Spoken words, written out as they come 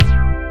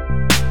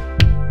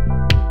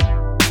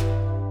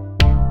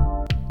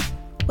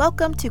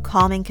Welcome to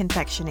Calming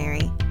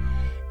Confectionery.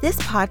 This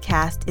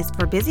podcast is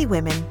for busy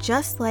women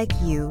just like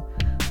you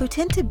who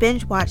tend to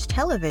binge watch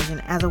television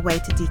as a way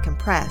to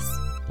decompress.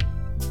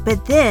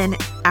 But then,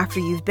 after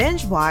you've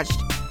binge watched,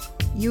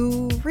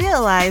 you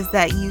realize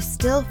that you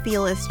still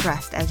feel as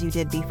stressed as you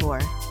did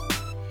before.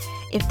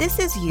 If this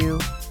is you,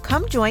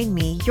 come join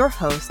me, your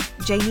host,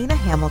 Janina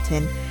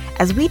Hamilton,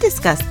 as we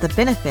discuss the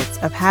benefits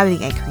of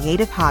having a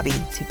creative hobby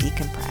to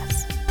decompress.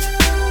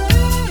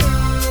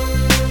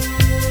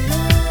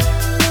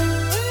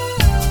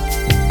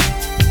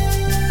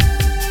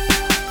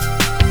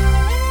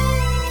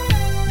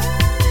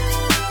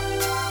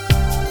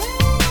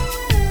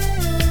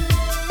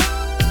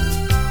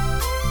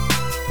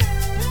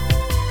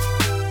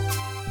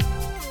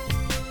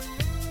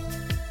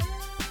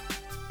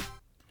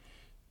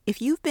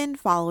 If you've been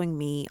following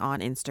me on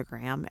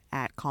Instagram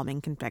at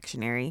Calming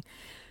Confectionery,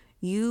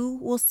 you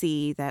will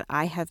see that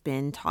I have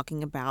been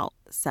talking about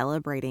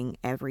celebrating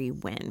every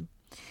win.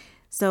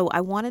 So I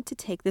wanted to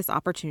take this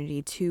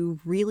opportunity to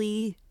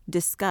really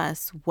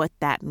discuss what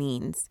that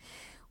means.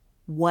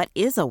 What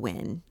is a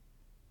win?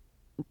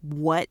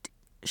 What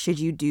should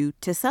you do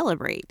to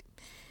celebrate?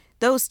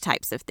 Those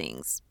types of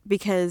things.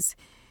 Because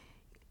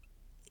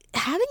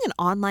having an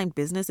online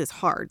business is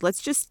hard.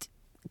 Let's just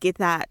get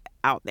that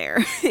out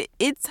there.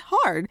 It's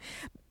hard,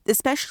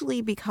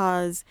 especially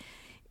because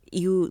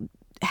you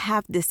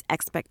have this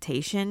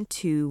expectation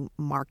to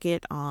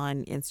market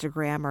on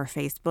Instagram or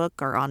Facebook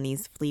or on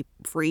these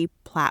free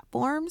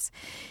platforms.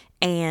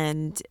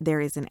 And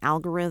there is an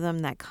algorithm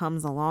that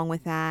comes along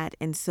with that.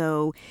 And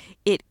so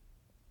it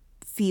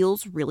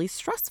feels really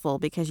stressful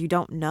because you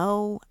don't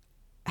know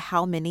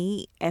how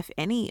many, if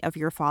any, of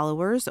your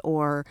followers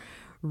or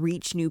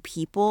reach new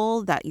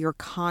people that your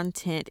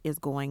content is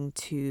going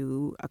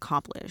to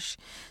accomplish.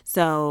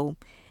 So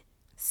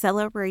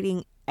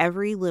celebrating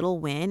every little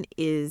win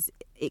is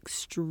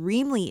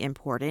extremely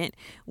important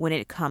when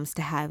it comes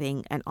to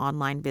having an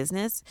online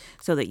business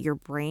so that your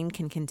brain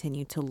can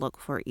continue to look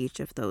for each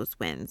of those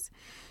wins.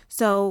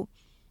 So,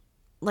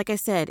 like I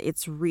said,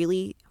 it's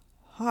really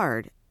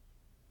hard.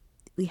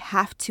 We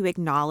have to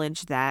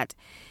acknowledge that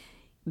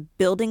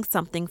building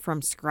something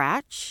from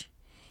scratch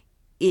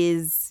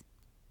is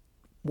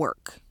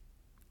work.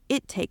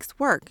 It takes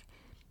work.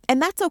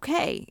 And that's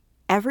okay.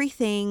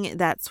 Everything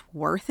that's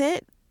worth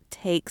it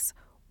takes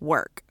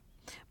work.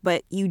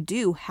 But you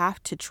do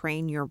have to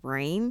train your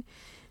brain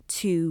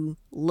to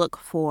look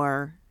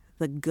for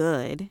the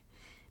good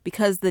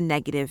because the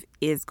negative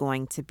is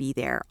going to be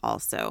there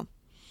also.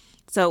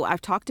 So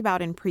I've talked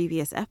about in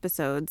previous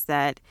episodes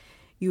that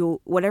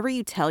whatever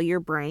you tell your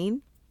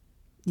brain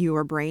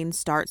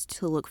starts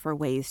to look for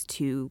ways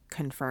to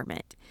confirm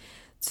it.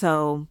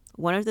 So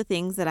one of the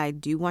things that I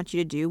do want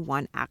you to do,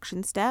 one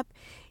action step,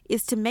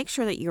 is to make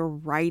sure that you're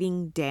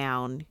writing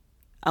down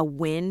a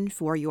win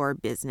for your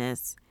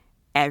business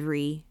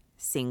every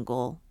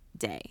single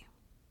day.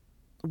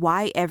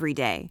 Why every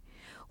day?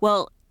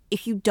 Well,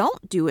 if you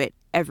don't do it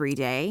every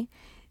day,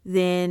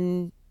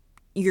 then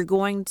you're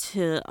going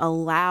to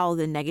allow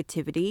the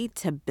negativity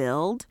to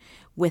build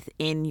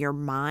within your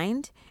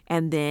mind,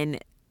 and then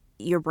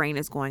your brain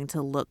is going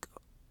to look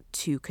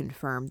to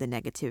confirm the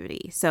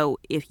negativity. So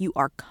if you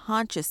are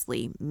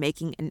consciously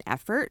making an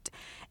effort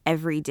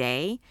every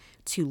day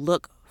to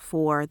look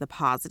for the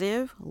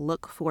positive,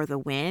 look for the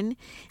win,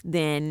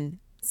 then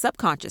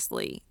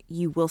subconsciously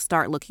you will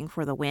start looking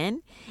for the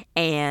win,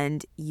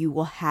 and you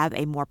will have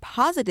a more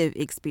positive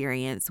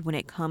experience when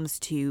it comes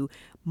to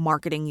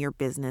marketing your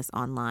business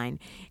online.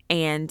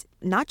 And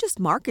not just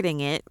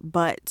marketing it,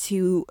 but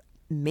to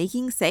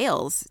making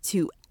sales,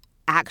 to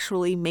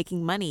actually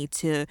making money,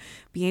 to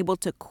be able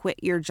to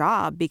quit your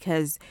job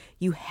because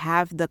you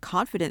have the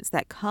confidence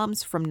that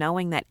comes from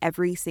knowing that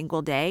every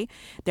single day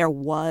there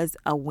was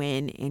a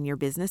win in your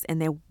business,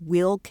 and there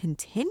will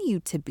continue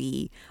to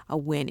be a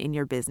win in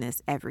your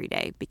business every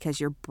day because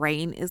your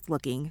brain is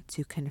looking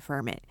to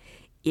confirm it.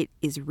 It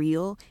is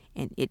real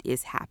and it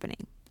is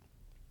happening.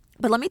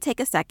 But let me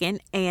take a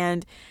second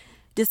and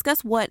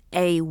discuss what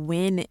a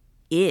win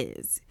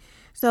is.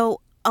 So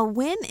a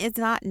win is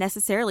not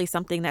necessarily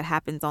something that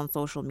happens on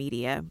social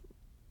media.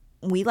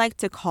 We like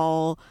to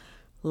call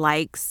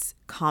likes,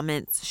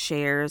 comments,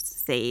 shares,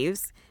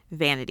 saves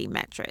vanity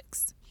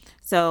metrics.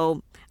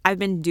 So I've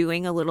been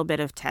doing a little bit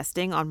of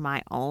testing on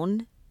my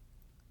own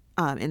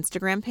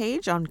Instagram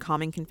page on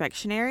Calming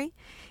Confectionery,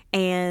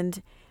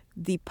 and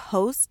the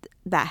posts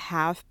that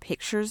have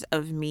pictures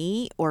of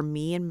me or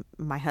me and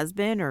my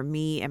husband or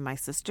me and my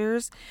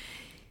sisters,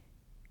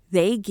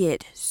 they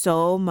get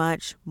so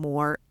much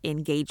more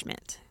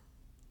engagement,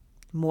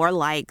 more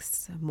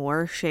likes,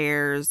 more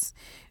shares,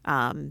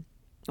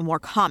 more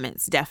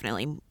comments,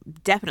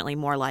 definitely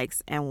more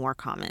likes and more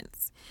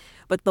comments.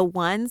 But the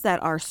ones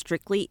that are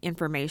strictly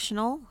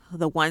informational,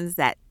 the ones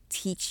that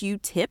teach you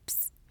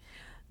tips,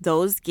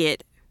 those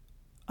get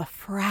a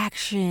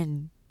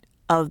fraction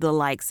of the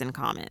likes and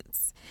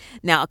comments.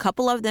 Now, a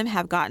couple of them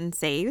have gotten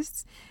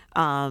saves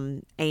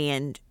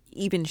and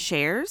even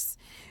shares,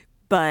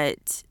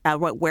 but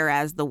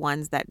whereas the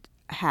ones that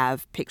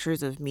have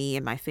pictures of me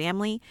and my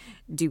family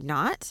do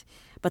not.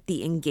 But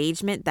the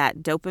engagement, that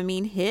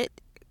dopamine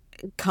hit,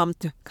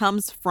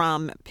 comes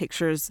from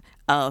pictures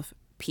of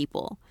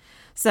people.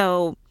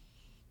 So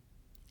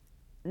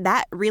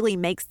that really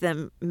makes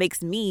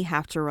me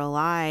have to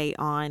rely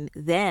on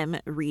them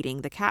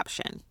reading the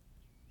caption.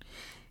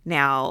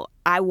 Now,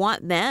 I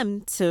want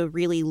them to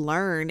really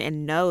learn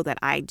and know that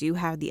I do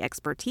have the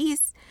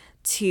expertise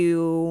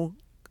to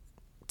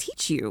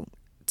teach you,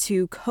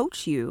 to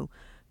coach you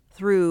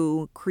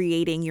through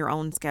creating your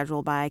own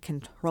schedule by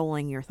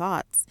controlling your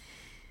thoughts.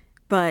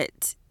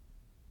 But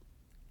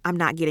I'm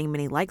not getting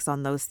many likes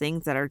on those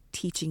things that are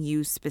teaching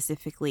you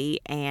specifically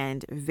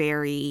and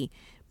very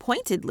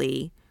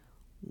pointedly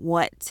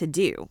what to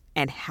do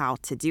and how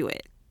to do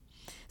it.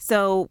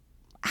 So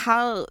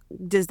how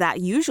does that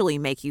usually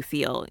make you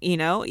feel?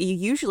 You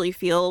usually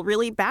feel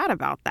really bad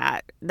about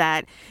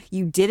that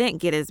you didn't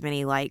get as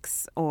many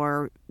likes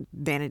or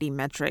vanity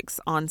metrics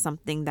on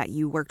something that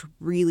you worked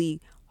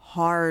really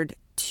hard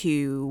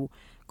to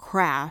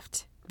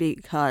craft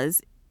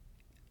because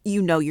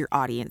your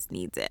audience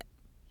needs it.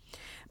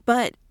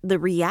 But the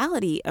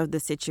reality of the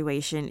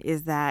situation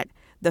is that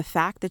the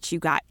fact that you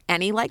got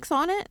any likes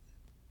on it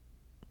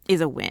is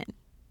a win.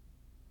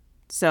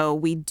 So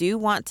we do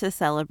want to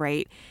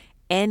celebrate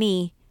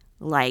any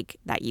like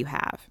that you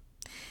have.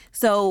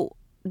 So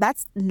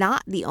that's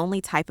not the only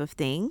type of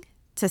thing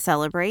to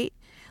celebrate.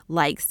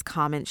 Likes,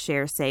 comments,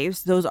 shares,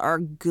 saves. Those are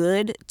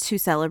good to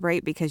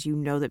celebrate because you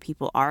know that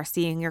people are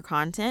seeing your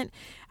content.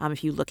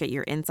 If you look at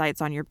your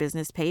insights on your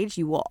business page,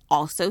 you will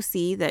also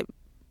see that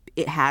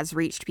it has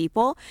reached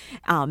people.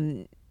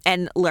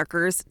 And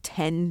lurkers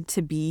tend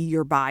to be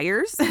your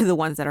buyers, the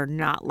ones that are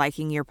not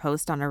liking your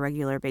post on a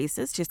regular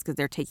basis just because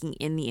they're taking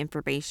in the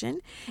information,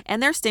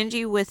 and they're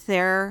stingy with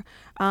their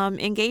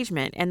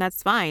engagement, and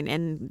that's fine.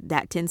 And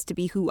that tends to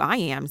be who I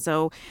am.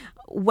 So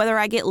whether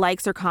I get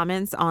likes or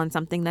comments on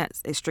something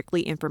that's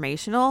strictly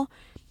informational,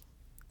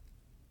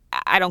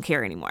 I don't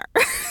care anymore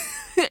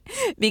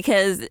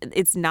because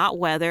it's not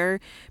whether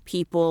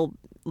people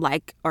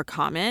like or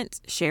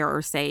comment, share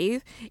or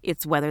save.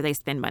 It's whether they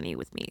spend money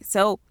with me.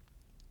 So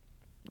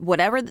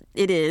whatever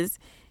it is,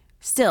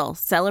 still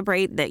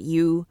celebrate that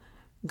you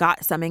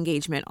got some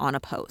engagement on a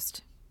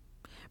post.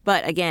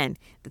 But again,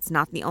 that's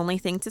not the only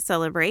thing to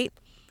celebrate.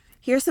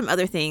 Here's some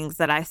other things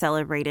that I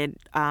celebrated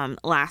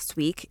last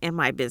week in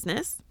my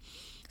business.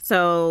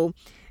 So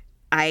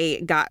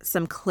I got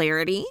some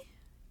clarity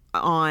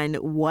on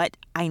what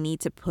I need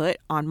to put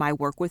on my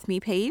Work With Me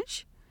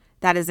page.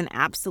 That is an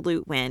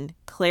absolute win.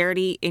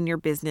 Clarity in your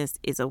business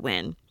is a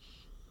win.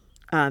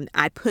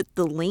 I put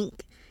the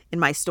link in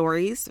my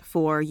stories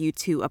for you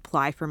to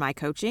apply for my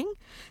coaching.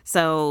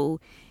 So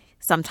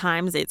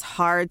sometimes it's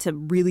hard to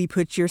really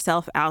put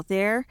yourself out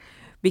there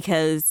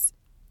because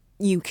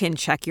you can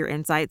check your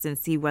insights and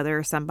see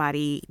whether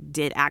somebody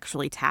did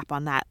actually tap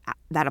on that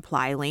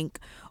apply link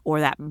or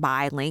that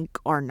buy link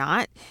or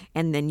not.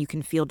 And then you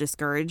can feel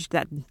discouraged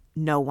that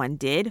no one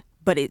did,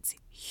 but it's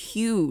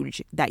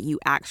huge that you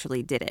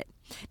actually did it.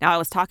 Now, I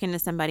was talking to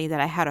somebody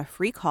that I had a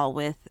free call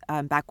with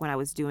back when I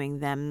was doing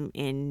them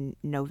in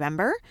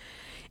November.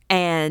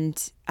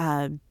 And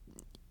I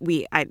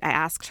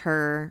asked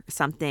her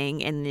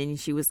something, and then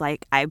she was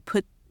like, I've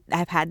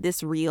had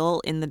this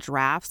reel in the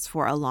drafts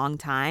for a long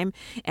time,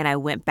 and I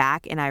went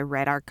back and I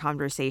read our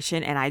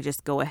conversation, and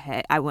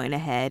I went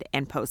ahead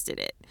and posted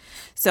it.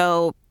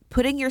 So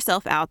putting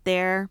yourself out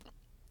there,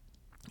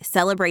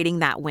 celebrating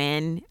that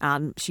win.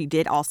 She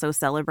did also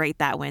celebrate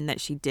that win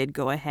that she did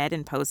go ahead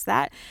and post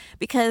that,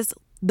 because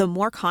the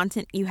more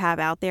content you have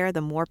out there, the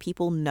more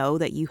people know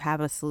that you have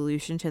a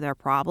solution to their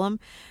problem,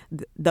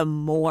 the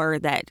more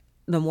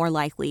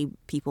likely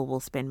people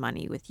will spend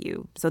money with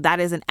you. So that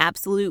is an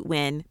absolute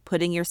win,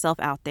 putting yourself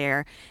out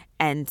there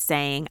and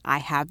saying, I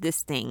have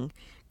this thing,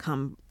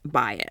 come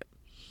buy it.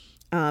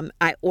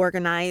 I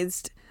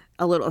organized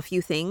a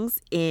few things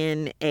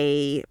in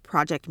a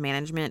project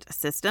management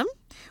system,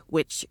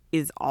 which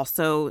is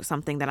also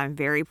something that I'm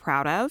very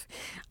proud of.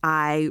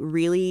 I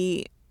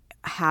really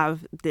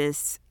have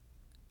this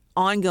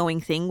ongoing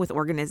thing with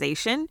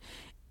organization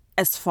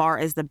as far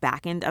as the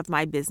back end of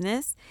my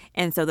business.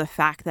 And so the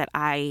fact that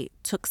I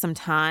took some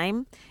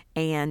time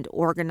and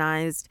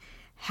organized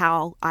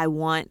how I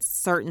want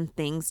certain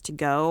things to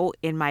go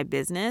in my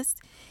business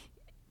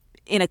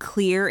in a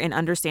clear and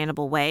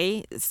understandable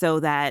way, so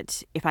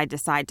that if I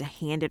decide to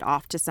hand it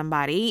off to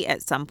somebody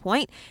at some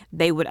point,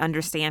 they would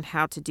understand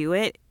how to do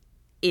it,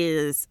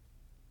 is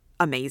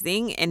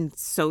amazing and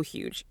so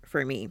huge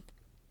for me.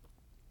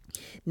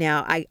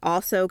 Now, I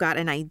also got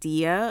an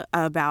idea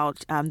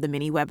about the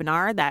mini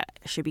webinar that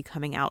should be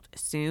coming out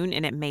soon,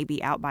 and it may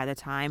be out by the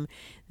time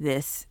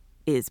this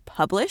is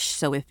published.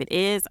 So if it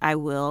is, I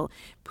will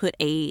put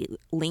a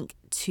link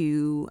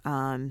to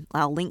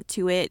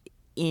it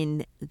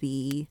in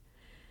the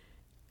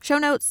show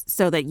notes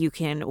so that you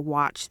can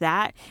watch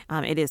that.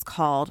 It is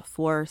called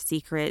 4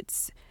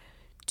 Secrets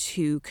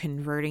to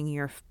Converting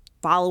Your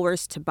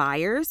followers to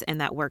buyers,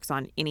 and that works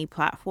on any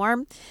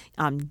platform.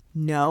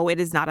 No, it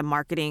is not a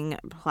marketing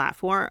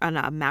platform,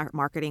 a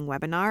marketing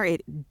webinar.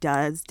 It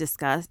does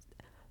discuss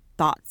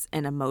thoughts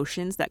and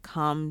emotions that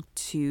come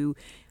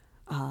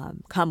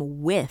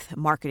with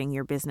marketing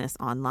your business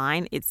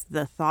online. It's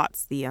the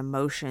thoughts, the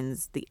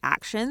emotions, the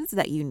actions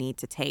that you need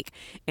to take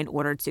in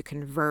order to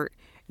convert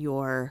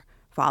your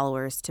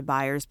followers to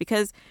buyers,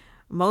 because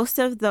most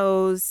of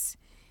those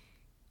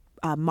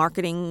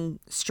marketing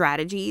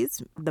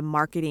strategies, the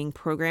marketing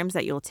programs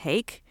that you'll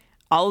take,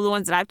 all of the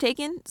ones that I've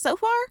taken so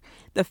far,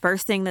 the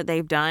first thing that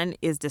they've done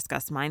is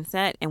discuss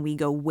mindset, and we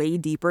go way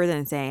deeper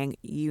than saying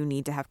you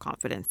need to have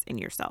confidence in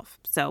yourself.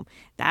 So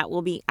that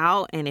will be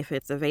out, and if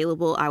it's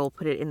available, I will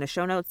put it in the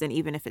show notes, and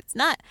even if it's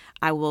not,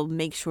 I will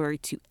make sure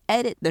to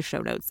edit the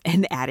show notes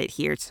and add it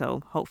here,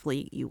 so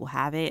hopefully you will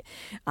have it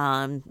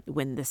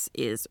when this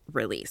is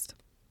released.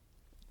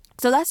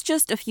 So that's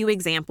just a few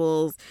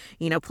examples,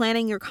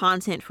 planning your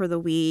content for the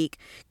week,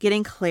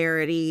 getting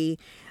clarity,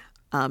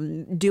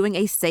 doing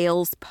a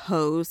sales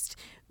post,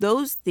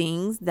 those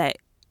things that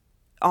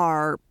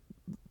are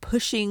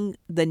pushing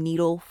the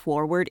needle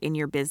forward in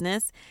your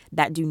business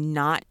that do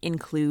not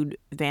include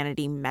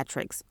vanity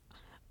metrics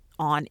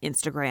on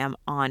Instagram,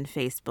 on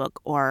Facebook,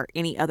 or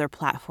any other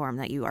platform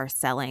that you are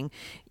selling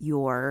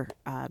your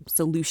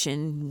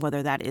solution,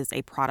 whether that is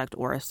a product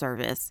or a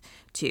service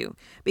to.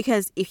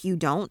 Because if you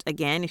don't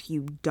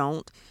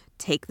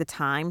take the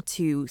time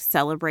to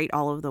celebrate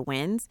all of the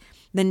wins,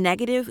 the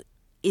negative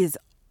is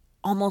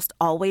almost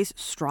always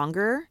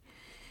stronger,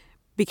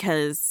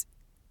 because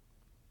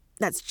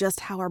that's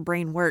just how our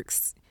brain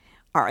works.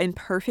 Our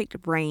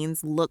imperfect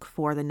brains look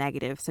for the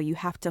negative. So you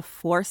have to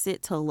force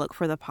it to look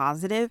for the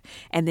positive,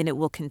 and then it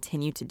will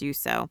continue to do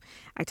so.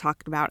 I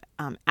talked about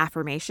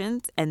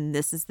affirmations, and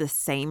this is the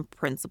same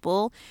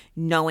principle,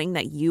 knowing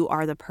that you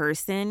are the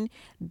person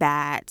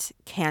that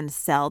can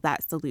sell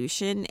that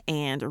solution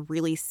and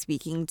really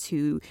speaking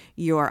to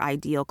your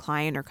ideal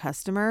client or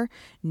customer,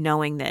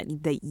 knowing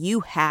that you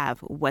have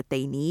what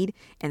they need,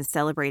 and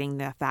celebrating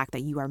the fact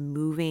that you are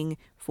moving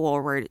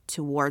forward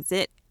towards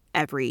it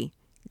every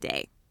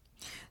day.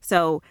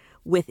 So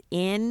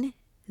within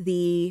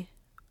the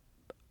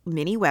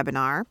mini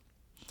webinar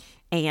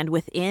and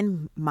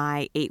within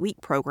my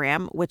 8-week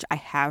program, which I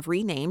have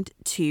renamed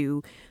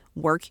to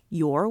Work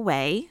Your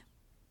Way.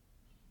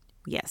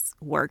 Yes,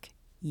 Work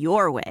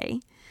Your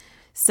Way.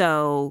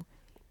 So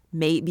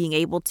being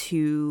able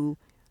to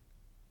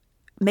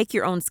make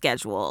your own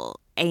schedule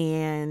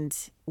and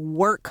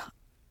work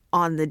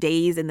on the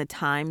days and the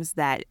times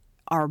that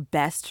are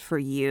best for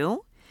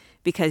you,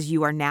 because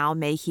you are now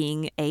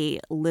making a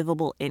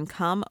livable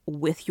income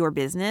with your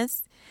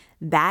business.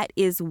 That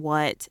is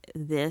what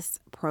this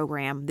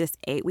program, this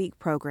 8-week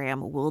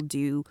program, will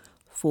do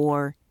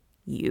for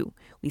you.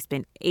 We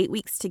spent 8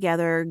 weeks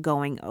together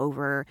going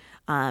over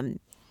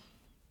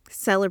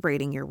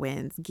celebrating your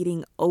wins,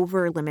 getting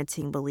over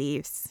limiting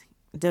beliefs,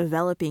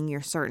 developing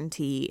your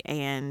certainty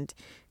and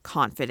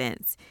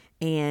confidence,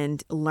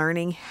 and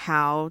learning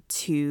how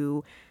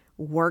to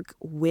work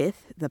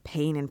with the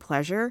pain and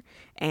pleasure,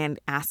 and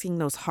asking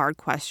those hard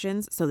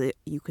questions so that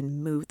you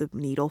can move the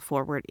needle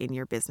forward in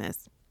your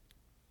business.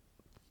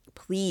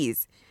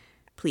 Please,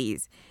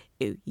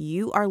 if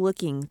you are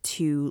looking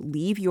to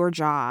leave your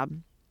job,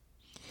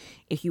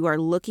 if you've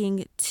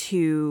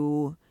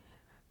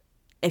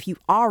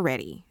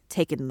already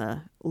taken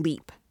the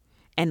leap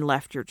and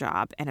left your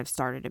job and have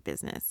started a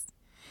business,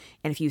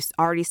 and if you've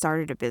already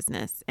started a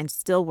business and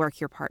still work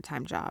your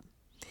part-time job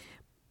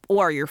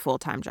or your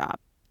full-time job,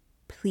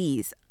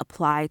 please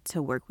apply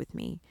to work with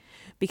me,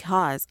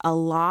 because a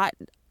lot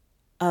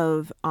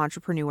of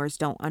entrepreneurs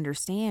don't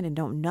understand and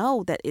don't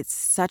know that it's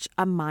such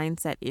a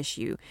mindset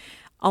issue.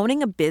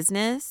 Owning a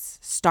business,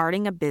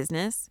 starting a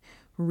business,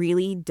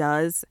 really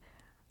does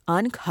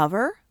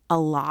uncover a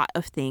lot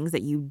of things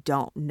that you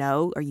don't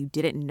know or you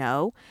didn't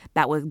know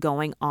that was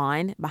going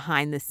on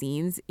behind the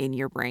scenes in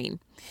your brain.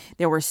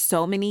 There were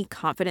so many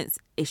confidence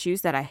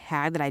issues that I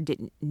had that I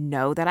didn't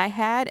know that I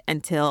had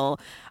until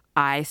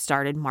I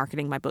started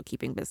marketing my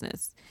bookkeeping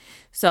business.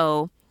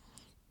 So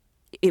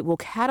it will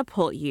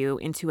catapult you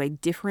into a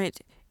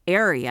different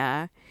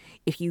area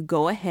if you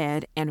go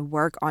ahead and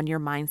work on your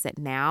mindset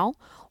now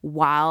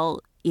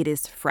while it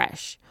is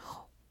fresh.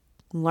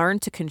 Learn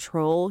to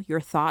control your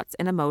thoughts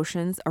and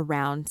emotions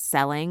around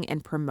selling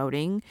and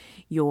promoting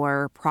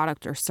your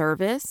product or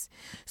service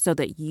so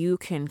that you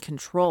can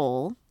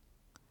control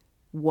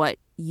what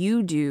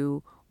you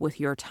do with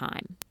your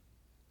time.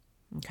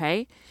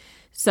 Okay?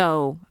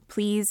 So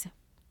please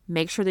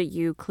make sure that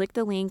you click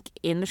the link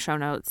in the show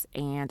notes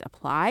and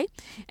apply.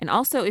 And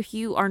also, if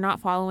you are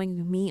not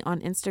following me on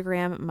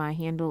Instagram, my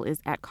handle is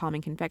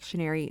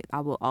 @CalmingConfectionery.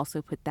 I will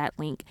also put that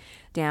link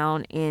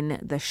down in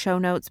the show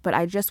notes. But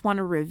I just want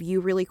to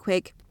review really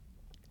quick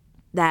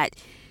that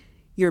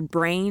your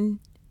brain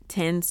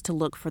tends to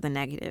look for the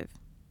negative,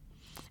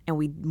 and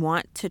we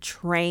want to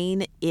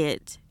train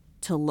it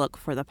to look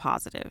for the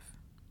positive,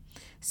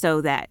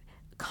 so that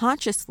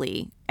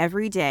consciously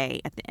every day,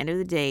 at the end of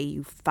the day,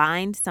 you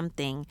find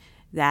something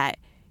that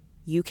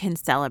you can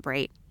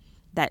celebrate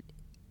that.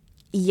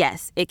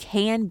 Yes, it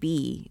can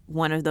be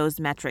one of those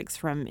metrics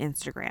from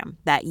Instagram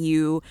that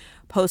you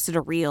posted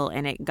a reel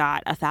and it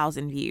got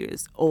 1,000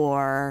 views,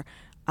 or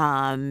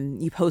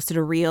you posted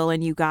a reel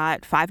and you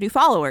got 5 new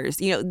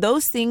followers.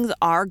 Those things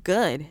are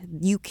good.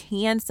 You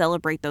can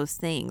celebrate those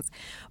things,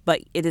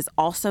 but it is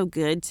also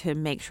good to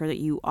make sure that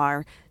you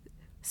are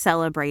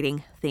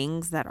celebrating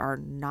things that are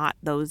not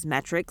those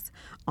metrics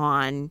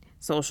on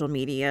social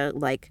media,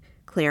 like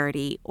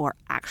clarity or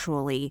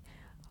actually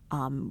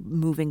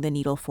moving the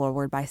needle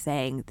forward by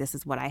saying, this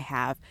is what I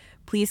have.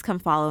 Please come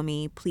follow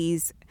me.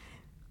 Please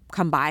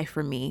come buy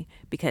from me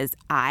because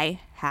I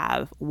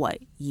have what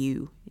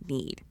you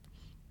need.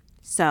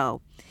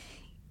 So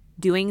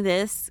doing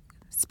this,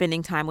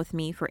 spending time with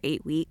me for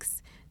 8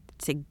 weeks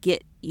to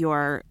get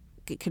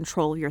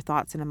control of your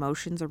thoughts and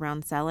emotions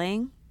around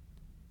selling,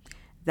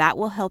 that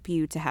will help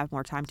you to have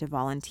more time to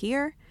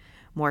volunteer,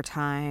 more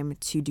time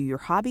to do your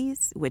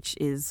hobbies, which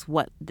is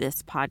what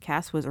this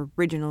podcast was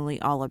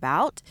originally all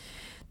about.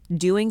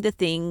 Doing the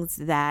things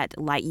that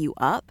light you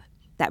up,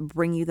 that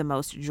bring you the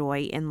most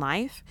joy in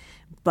life,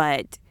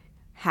 but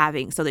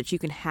so that you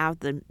can have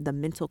the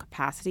mental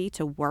capacity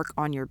to work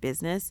on your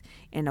business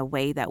in a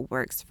way that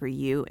works for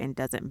you and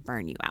doesn't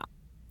burn you out.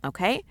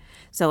 Okay,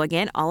 so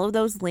again, all of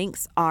those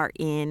links are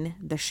in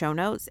the show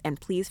notes, and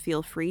please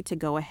feel free to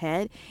go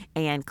ahead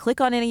and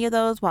click on any of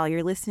those while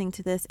you're listening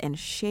to this and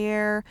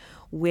share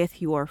with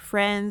your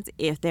friends.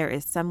 If there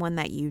is someone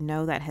that you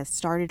know that has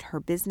started her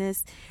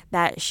business,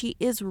 that she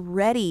is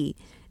ready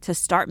to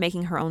start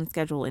making her own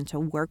schedule and to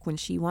work when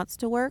she wants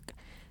to work,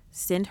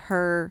 send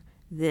her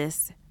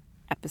this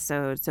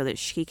episode so that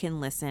she can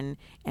listen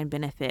and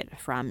benefit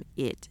from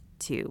it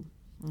too.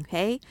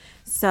 Okay,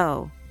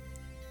 so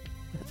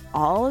with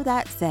all of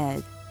that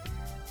said,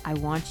 I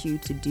want you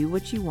to do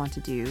what you want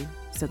to do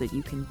so that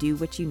you can do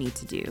what you need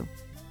to do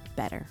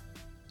better.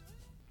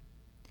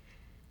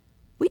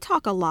 We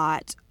talk a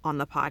lot on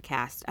the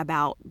podcast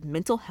about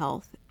mental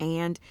health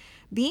and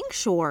being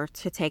sure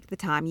to take the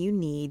time you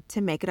need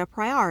to make it a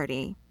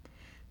priority.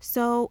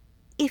 So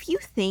if you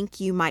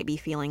think you might be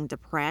feeling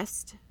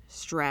depressed,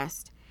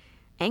 stressed,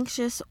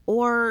 anxious,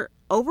 or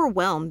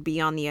overwhelmed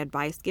beyond the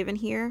advice given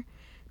here,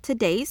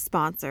 today's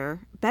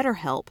sponsor,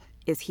 BetterHelp,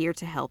 is here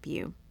to help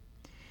you.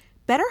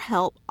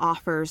 BetterHelp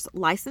offers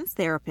licensed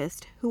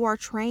therapists who are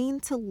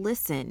trained to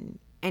listen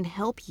and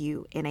help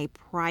you in a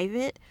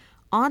private,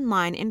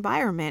 online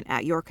environment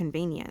at your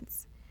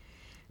convenience.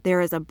 There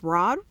is a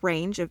broad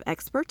range of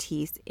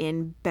expertise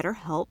in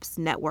BetterHelp's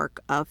network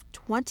of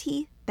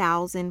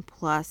 20,000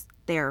 plus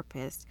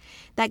therapists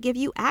that give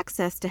you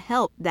access to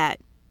help that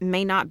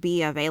may not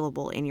be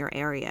available in your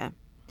area.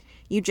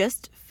 You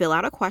just fill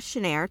out a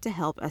questionnaire to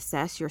help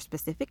assess your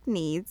specific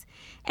needs,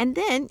 and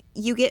then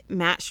you get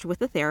matched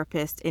with a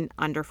therapist in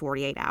under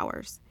 48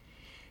 hours.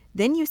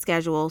 Then you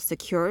schedule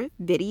secure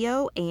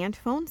video and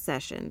phone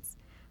sessions.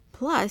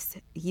 Plus,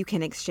 you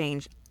can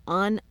exchange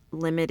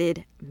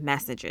unlimited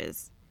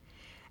messages.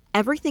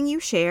 Everything you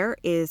share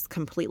is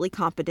completely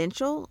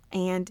confidential,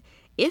 and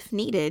if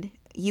needed,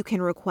 you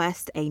can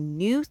request a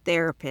new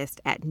therapist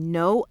at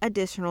no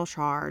additional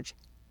charge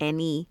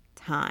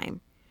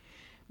anytime.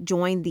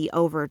 Join the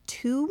over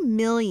 2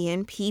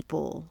 million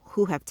people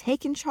who have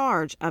taken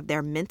charge of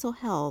their mental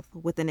health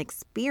with an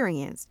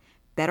experienced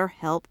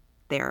BetterHelp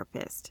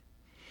therapist.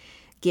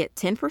 Get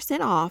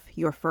 10% off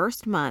your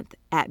first month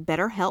at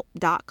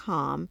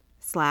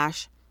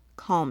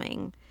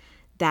betterhelp.com/calming.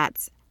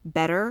 That's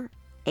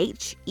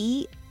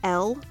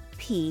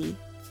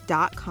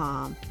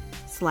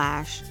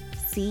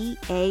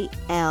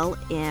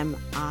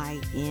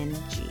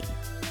betterhelp.com/CALMING.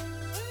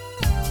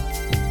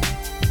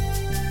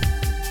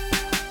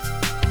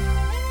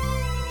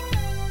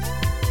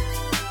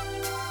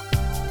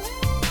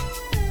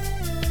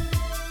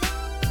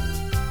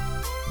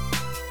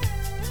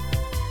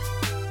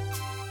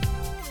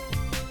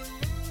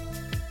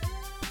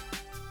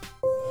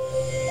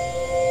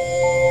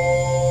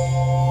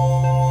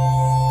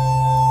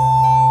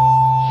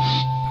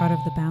 Part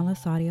of the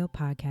Boundless Audio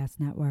Podcast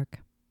Network.